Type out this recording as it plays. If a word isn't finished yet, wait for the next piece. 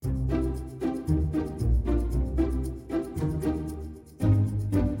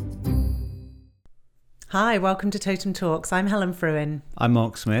Hi, welcome to Totem Talks. I'm Helen Fruin. I'm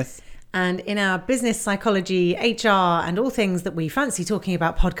Mark Smith. And in our business, psychology, HR, and all things that we fancy talking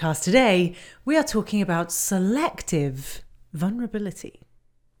about podcast today, we are talking about selective vulnerability.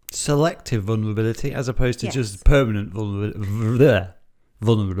 Selective vulnerability as opposed to Yes. just permanent vulnerability.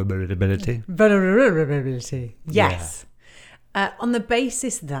 Vulnerability. Yes. On the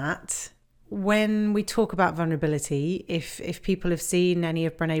basis that when we talk about vulnerability, if people have seen any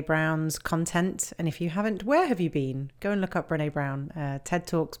of Brené Brown's content, and if you haven't, where have you been? Go and look up Brené Brown, TED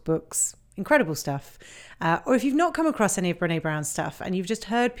Talks, books, incredible stuff. Or if you've not come across any of Brené Brown's stuff and you've just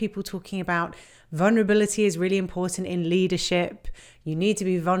heard people talking about vulnerability is really important in leadership, you need to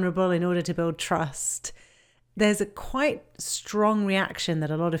be vulnerable in order to build trust. There's a quite strong reaction that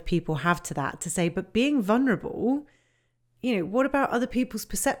a lot of people have to that, to say, but being vulnerable, what about other people's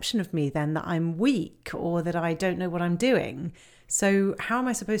perception of me then, that I'm weak or that I don't know what I'm doing? So how am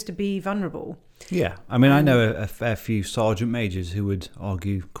I supposed to be vulnerable? Yeah, I mean, I know a fair few sergeant majors who would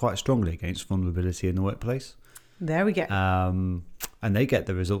argue quite strongly against vulnerability in the workplace. There we go. And they get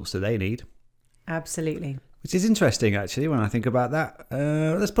the results that they need. Absolutely. Which is interesting, actually, when I think about that.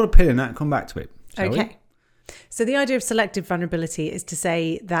 Let's put a pin in that and come back to it, shall we? Okay. So the idea of selective vulnerability is to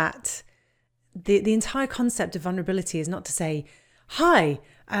say that the entire concept of vulnerability is not to say, hi,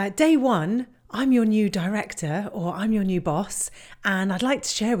 day one, I'm your new director or I'm your new boss, and I'd like to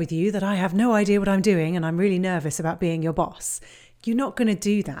share with you that I have no idea what I'm doing and I'm really nervous about being your boss. You're not going to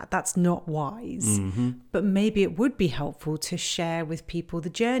do that. That's not wise. Mm-hmm. But maybe it would be helpful to share with people the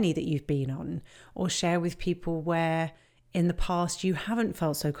journey that you've been on, or share with people where in the past you haven't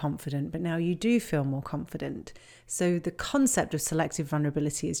felt so confident, but now you do feel more confident. So the concept of selective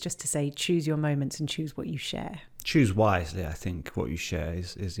vulnerability is just to say, choose your moments and choose what you share. Choose wisely, I think, what you share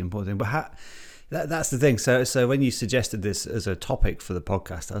is the important thing. But that's the thing. So when you suggested this as a topic for the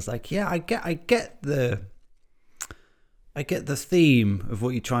podcast, I was like, yeah, I get the theme of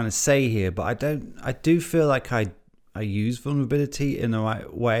what you're trying to say here, but I do feel like I use vulnerability in the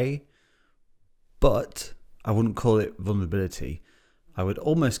right way, but I wouldn't call it vulnerability. I would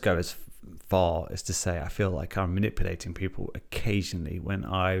almost go as far as to say I feel like I'm manipulating people occasionally when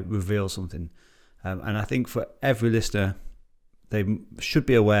I reveal something. And I think for every listener, they should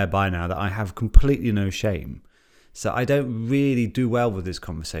be aware by now that I have completely no shame. So I don't really do well with this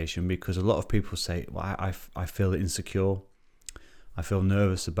conversation because a lot of people say, well, I feel insecure. I feel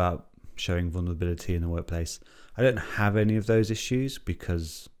nervous about showing vulnerability in the workplace. I don't have any of those issues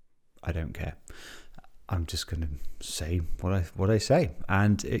because I don't care. I'm just going to say what I say,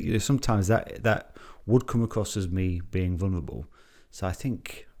 and sometimes that would come across as me being vulnerable. So I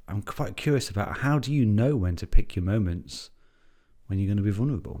think I'm quite curious about, how do you know when to pick your moments when you're going to be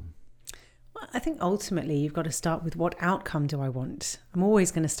vulnerable? Well, I think ultimately you've got to start with, what outcome do I want? I'm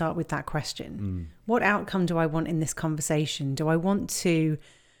always going to start with that question. What outcome do I want in this conversation? Do I want to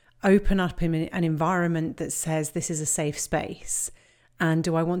open up in an environment that says this is a safe space? And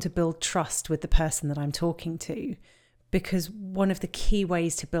do I want to build trust with the person that I'm talking to? Because one of the key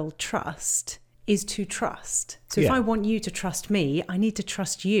ways to build trust is to trust. So if I want you to trust me, I need to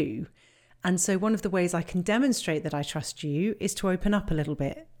trust you. And so one of the ways I can demonstrate that I trust you is to open up a little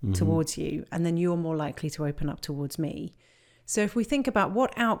bit towards you. And then you're more likely to open up towards me. So if we think about,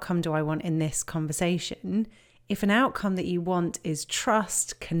 what outcome do I want in this conversation? If an outcome that you want is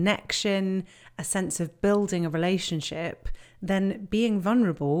trust, connection, a sense of building a relationship, then being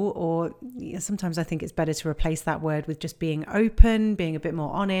vulnerable, or sometimes I think it's better to replace that word with just being open, being a bit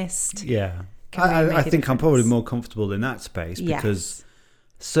more honest. Yeah. I think I'm probably more comfortable in that space because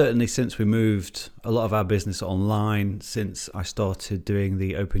certainly since we moved a lot of our business online, since I started doing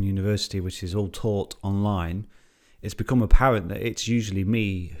the Open University, which is all taught online, it's become apparent that it's usually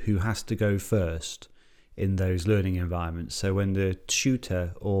me who has to go first in those learning environments. So when the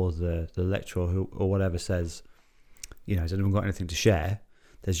tutor or the lecturer or whatever says, has anyone got anything to share,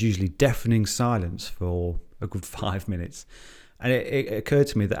 there's usually deafening silence for a good 5 minutes. And it occurred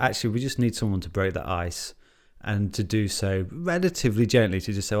to me that actually we just need someone to break that ice, and to do so relatively gently,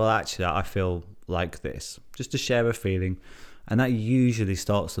 to just say, well, actually, I feel like this, just to share a feeling. And that usually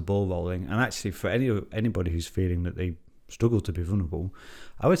starts the ball rolling. And actually, for anybody who's feeling that they struggle to be vulnerable,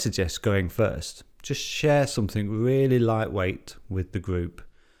 I would suggest going first. Just share something really lightweight with the group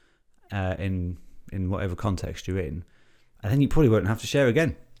in whatever context you're in. And then you probably won't have to share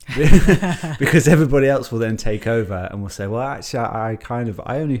again. Because everybody else will then take over and will say, well, actually,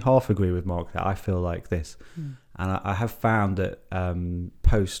 I only half agree with Mark that I feel like this. And I have found that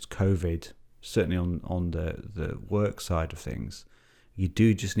post-COVID, certainly on the work side of things, you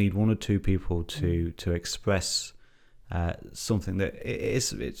do just need one or two people to express something that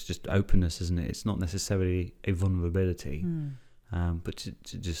it's just openness, isn't it? It's not necessarily a vulnerability, but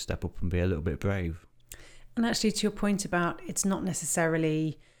to just step up and be a little bit brave. And actually, to your point about it's not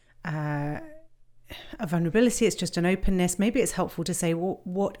necessarily a vulnerability, it's just an openness. Maybe it's helpful to say, well,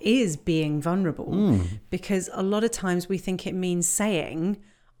 what is being vulnerable? Because a lot of times we think it means saying,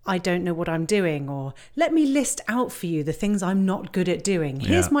 I don't know what I'm doing, or let me list out for you the things I'm not good at doing.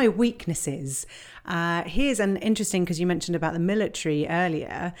 Here's my weaknesses. Here's an interesting, because you mentioned about the military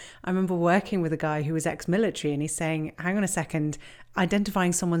earlier. I remember working with a guy who was ex-military, and he's saying, hang on a second,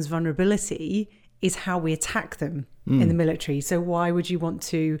 identifying someone's vulnerability is how we attack them in the military. So why would you want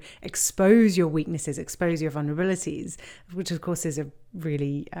to expose your weaknesses, expose your vulnerabilities, which of course is a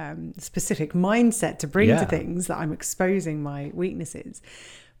really specific mindset to bring to things, that I'm exposing my weaknesses.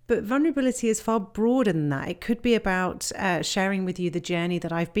 But vulnerability is far broader than that. It could be about sharing with you the journey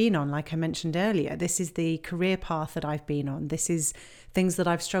that I've been on. Like I mentioned earlier, this is the career path that I've been on. This is things that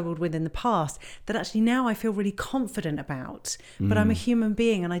I've struggled with in the past that actually now I feel really confident about. But I'm a human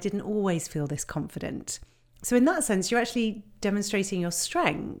being and I didn't always feel this confident. So in that sense, you're actually demonstrating your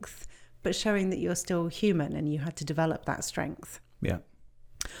strength, but showing that you're still human and you had to develop that strength. Yeah.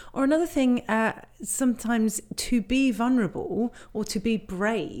 Or another thing, sometimes to be vulnerable or to be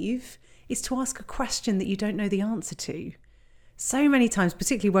brave is to ask a question that you don't know the answer to. So many times,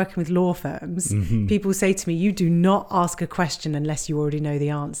 particularly working with law firms, people say to me, you do not ask a question unless you already know the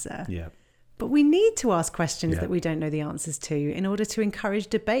answer. Yeah. But we need to ask questions that we don't know the answers to in order to encourage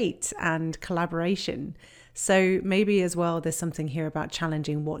debate and collaboration. So maybe as well, there's something here about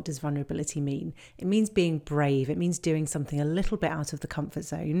challenging, what does vulnerability mean? It means being brave. It means doing something a little bit out of the comfort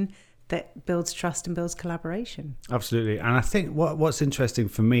zone that builds trust and builds collaboration. Absolutely. And I think what's interesting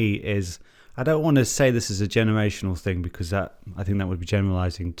for me is, I don't want to say this is a generational thing, because I think that would be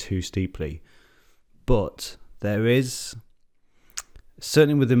generalizing too steeply. But there is,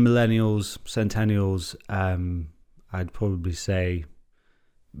 certainly within millennials, centennials, I'd probably say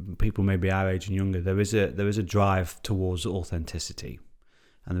people maybe our age and younger, there is a drive towards authenticity,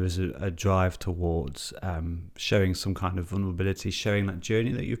 and there is a drive towards showing some kind of vulnerability, showing that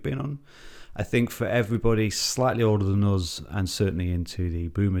journey that you've been on. I think for everybody slightly older than us, and certainly into the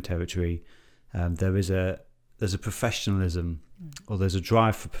boomer territory, there's a professionalism, or there's a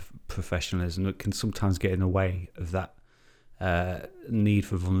drive for professionalism that can sometimes get in the way of that need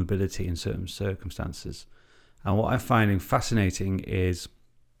for vulnerability in certain circumstances. And what I'm finding fascinating is,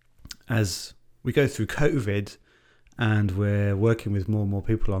 as we go through COVID and we're working with more and more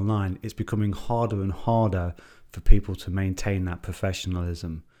people online, it's becoming harder and harder for people to maintain that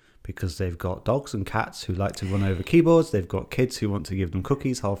professionalism, because they've got dogs and cats who like to run over keyboards, they've got kids who want to give them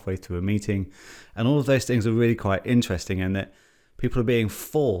cookies halfway through a meeting, and all of those things are really quite interesting, and that people are being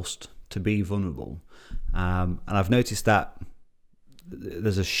forced to be vulnerable. And I've noticed that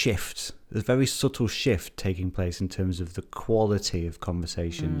there's a very subtle shift taking place in terms of the quality of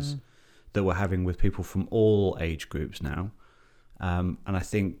conversations that we're having with people from all age groups now. And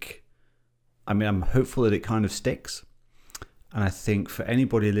I'm hopeful that it kind of sticks. And I think for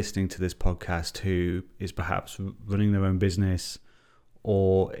anybody listening to this podcast who is perhaps running their own business,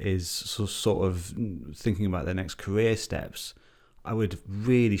 or is sort of thinking about their next career steps, I would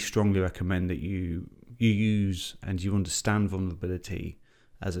really strongly recommend that you use and you understand vulnerability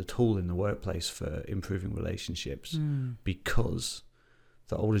as a tool in the workplace for improving relationships, because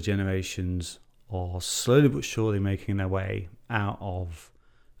the older generations are slowly but surely making their way out of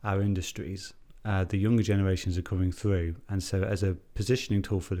our industries. The younger generations are coming through, and so as a positioning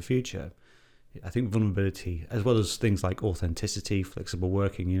tool for the future, I think vulnerability, as well as things like authenticity, flexible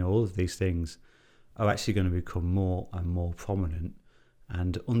working, all of these things are actually going to become more and more prominent,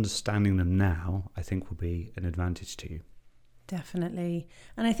 and understanding them now, I think, will be an advantage to you. Definitely.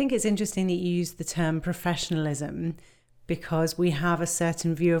 And I think it's interesting that you use the term professionalism, because we have a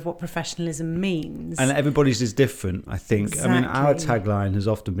certain view of what professionalism means. And everybody's is different, I think. Exactly. I mean, our tagline has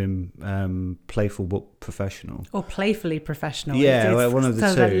often been playful but professional. Or playfully professional. Yeah, one of the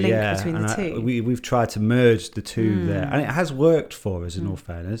two. That link between the two. We've tried to merge the two there. And it has worked for us, in all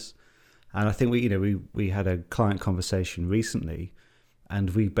fairness. And I think we had a client conversation recently,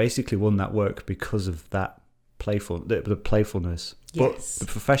 and we basically won that work because of that the playfulness. Yes. But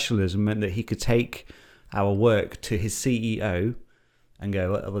the professionalism meant that he could take our work to his CEO and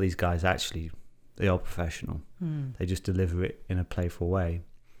go, well, these guys actually, they are professional. They just deliver it in a playful way.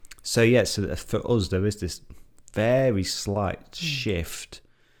 So so for us, there is this very slight shift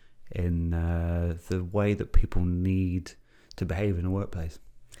in the way that people need to behave in a workplace.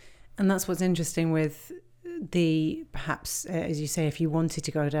 And that's what's interesting with perhaps, as you say, if you wanted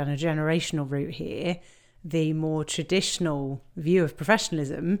to go down a generational route here, the more traditional view of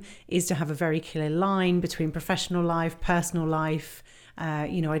professionalism is to have a very clear line between professional life, personal life.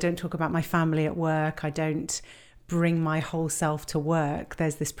 I don't talk about my family at work. I don't bring my whole self to work.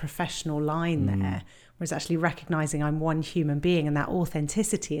 There's this professional line there. Whereas actually recognizing I'm one human being, and that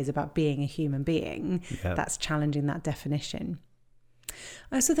authenticity is about being a human being. Yeah. That's challenging that definition.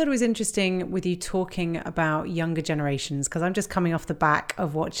 I also thought it was interesting with you talking about younger generations, because I'm just coming off the back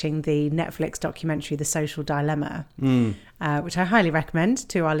of watching the Netflix documentary, The Social Dilemma, which I highly recommend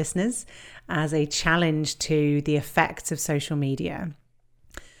to our listeners as a challenge to the effects of social media.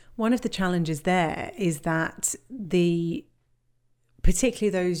 One of the challenges there is that particularly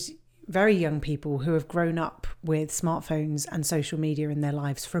those very young people who have grown up with smartphones and social media in their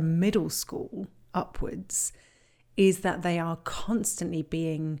lives from middle school upwards, is that they are constantly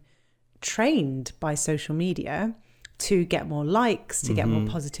being trained by social media to get more likes, to get more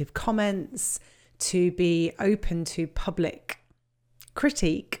positive comments, to be open to public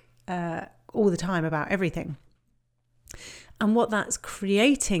critique all the time about everything. And what that's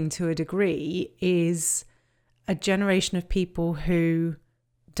creating to a degree is a generation of people who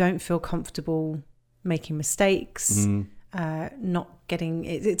don't feel comfortable making mistakes, not getting,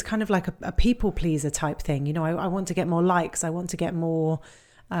 it's kind of like a people pleaser type thing. I want to get more likes. I want to get more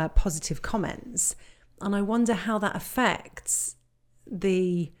positive comments. And I wonder how that affects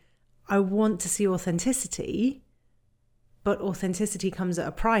I want to see authenticity, but authenticity comes at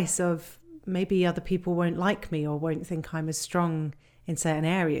a price of maybe other people won't like me or won't think I'm as strong in certain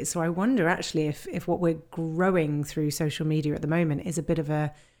areas. So I wonder actually if what we're growing through social media at the moment is a bit of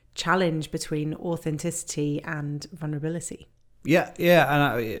a challenge between authenticity and vulnerability. Yeah,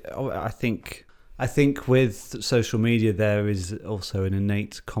 and I think with social media there is also an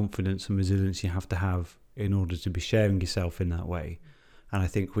innate confidence and resilience you have to have in order to be sharing yourself in that way. And I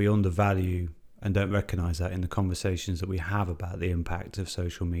think we undervalue and don't recognise that in the conversations that we have about the impact of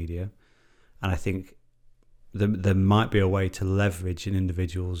social media. And I think there might be a way to leverage an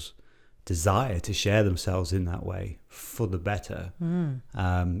individual's desire to share themselves in that way for the better.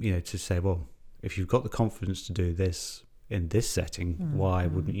 To say, well, if you've got the confidence to do this in this setting, why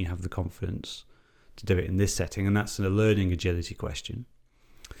wouldn't you have the confidence to do it in this setting? And that's a learning agility question.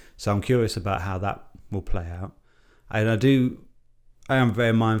 So I'm curious about how that will play out. And I am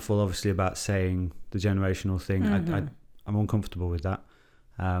very mindful, obviously, about saying the generational thing. I'm uncomfortable with that.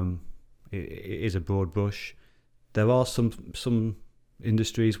 It is a broad brush. There are some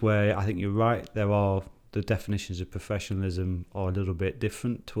industries where I think you're right. The definitions of professionalism are a little bit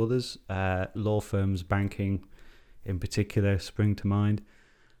different to others. Law firms, banking in particular spring to mind.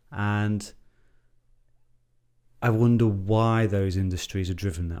 And I wonder why those industries are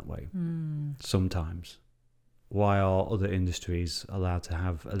driven that way sometimes. Why are other industries allowed to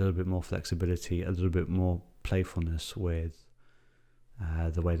have a little bit more flexibility, a little bit more playfulness with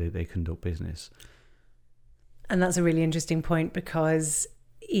the way that they conduct business? And that's a really interesting point, because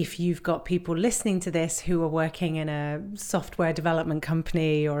if you've got people listening to this who are working in a software development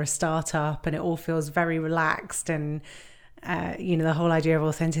company or a startup and it all feels very relaxed and the whole idea of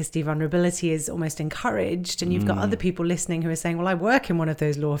authenticity, vulnerability is almost encouraged, and you've got other people listening who are saying, well, I work in one of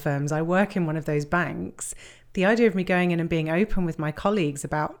those law firms, I work in one of those banks. The idea of me going in and being open with my colleagues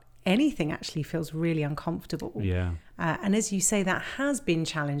about anything actually feels really uncomfortable. Yeah. And as you say, that has been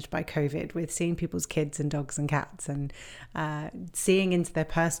challenged by COVID, with seeing people's kids and dogs and cats and seeing into their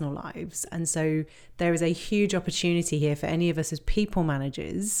personal lives. And so there is a huge opportunity here for any of us as people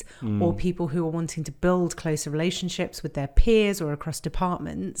managers or people who are wanting to build closer relationships with their peers or across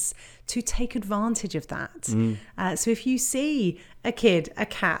departments to take advantage of that. So if you see a kid, a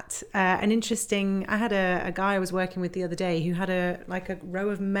cat, I had a guy I was working with the other day who had a row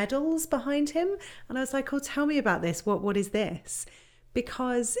of medals behind him. And I was like, oh, tell me about this. What is this?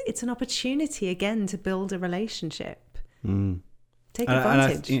 Because it's an opportunity again to build a relationship. Take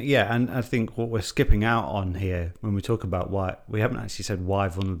advantage. And I think what we're skipping out on here when we talk about why, we haven't actually said why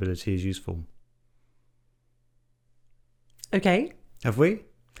vulnerability is useful. Okay. Have we?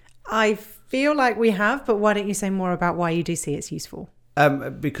 I feel like we have, but why don't you say more about why you do see it's useful?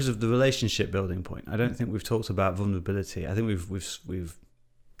 Because of the relationship building point. I don't think we've talked about vulnerability. I think we've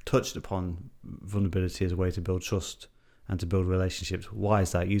touched upon vulnerability as a way to build trust and to build relationships. Why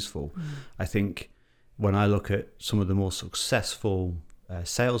is that useful? I think when I look at some of the more successful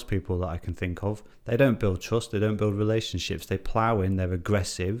salespeople that I can think of, they don't build trust, they don't build relationships. They plow in, they're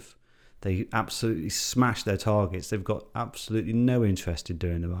aggressive, they absolutely smash their targets. They've got absolutely no interest in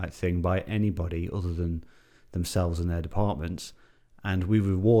doing the right thing by anybody other than themselves and their departments. And we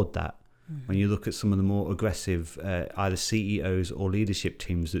reward that. When you look at some of the more aggressive either CEOs or leadership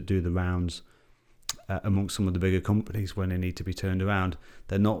teams that do the rounds amongst some of the bigger companies when they need to be turned around.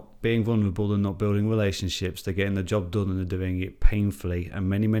 They're not being vulnerable, they're not building relationships, they're getting the job done and they're doing it painfully, and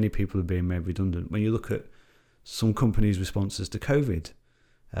many people are being made redundant. When you look at some companies' responses to COVID,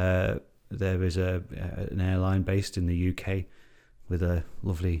 there is an airline based in the UK with a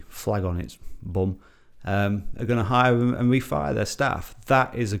lovely flag on its bum, are going to hire and refire their staff.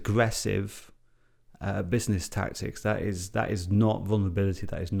 That is aggressive business tactics. That is not vulnerability.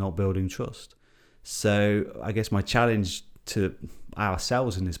 That is not building trust. So I guess my challenge to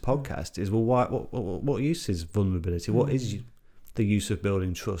ourselves in this podcast is, well, what use is vulnerability? What is the use of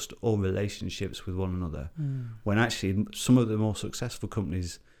building trust or relationships with one another? When actually some of the more successful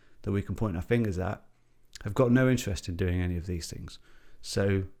companies that we can point our fingers at have got no interest in doing any of these things.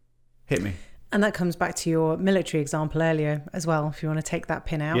 So hit me. And that comes back to your military example earlier as well. If you want to take that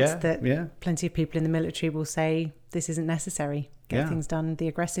pin out, plenty of people in the military will say this isn't necessary. Get things done the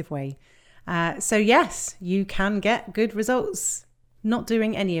aggressive way. So yes, you can get good results not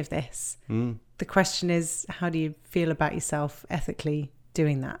doing any of this. The question is, how do you feel about yourself ethically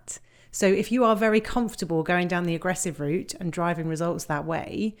doing that? So if you are very comfortable going down the aggressive route and driving results that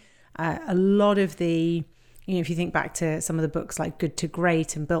way, a lot of the, if you think back to some of the books like Good to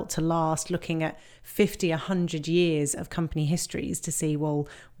Great and Built to Last, looking at 50, 100 years of company histories to see, well,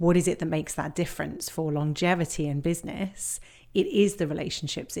 what is it that makes that difference for longevity in business? It is the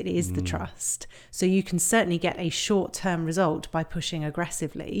relationships, it is the trust. So you can certainly get a short-term result by pushing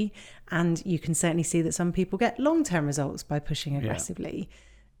aggressively, and you can certainly see that some people get long-term results by pushing aggressively.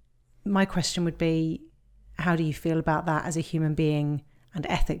 My question would be, how do you feel about that as a human being, and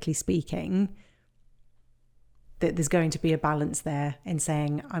ethically speaking, that there's going to be a balance there in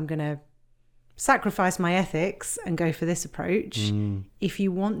saying, I'm going to sacrifice my ethics and go for this approach. If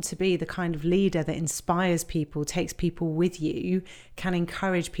you want to be the kind of leader that inspires people, takes people with you, can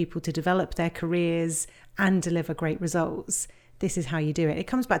encourage people to develop their careers and deliver great results, this is how you do it. It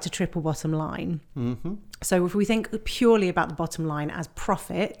comes back to triple bottom line. So if we think purely about the bottom line as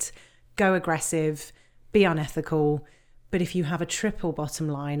profit, go aggressive, be unethical. But if you have a triple bottom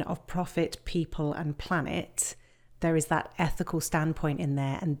line of profit, people and planet, there is that ethical standpoint in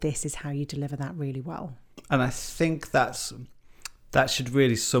there, and this is how you deliver that really well. And I think that should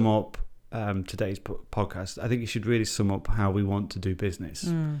really sum up today's podcast. I think it should really sum up how we want to do business.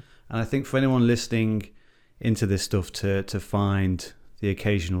 And I think for anyone listening into this stuff to find the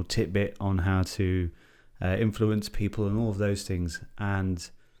occasional tidbit on how to influence people and all of those things,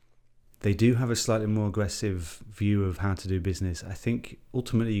 and they do have a slightly more aggressive view of how to do business, I think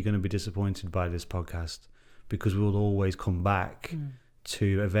ultimately you're going to be disappointed by this podcast, because we'll always come back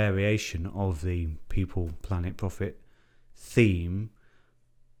to a variation of the people, planet, profit theme.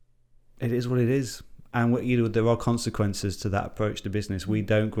 It is what it is. And there are consequences to that approach to business. We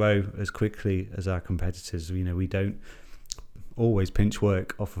don't grow as quickly as our competitors. We don't always pinch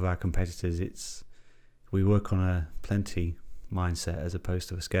work off of our competitors. We work on a plenty mindset as opposed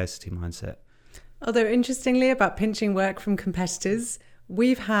to a scarcity mindset. Although interestingly, about pinching work from competitors,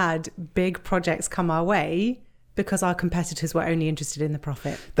 we've had big projects come our way because our competitors were only interested in the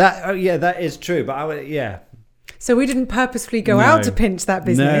profit. That is true. But so we didn't purposefully go out to pinch that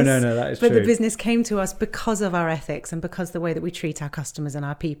business. No, that is true. But the business came to us because of our ethics and because of the way that we treat our customers and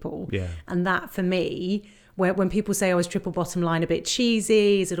our people. Yeah. And that, for me, when people say, is triple bottom line a bit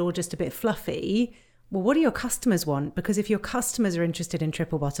cheesy? Is it all just a bit fluffy? Well, what do your customers want? Because if your customers are interested in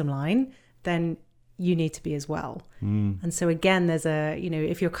triple bottom line, then you need to be as well. And so again, there's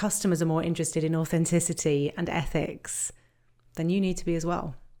if your customers are more interested in authenticity and ethics, then you need to be as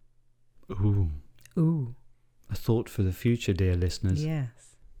well. Ooh. A thought for the future, dear listeners. Yes.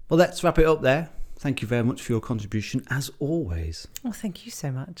 Well, let's wrap it up there. Thank you very much for your contribution, as always. Oh, thank you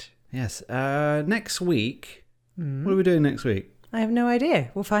so much. Yes. Next week, what are we doing next week? I have no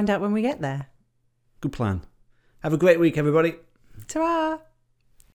idea. We'll find out when we get there. Good plan. Have a great week, everybody. Ta-ra!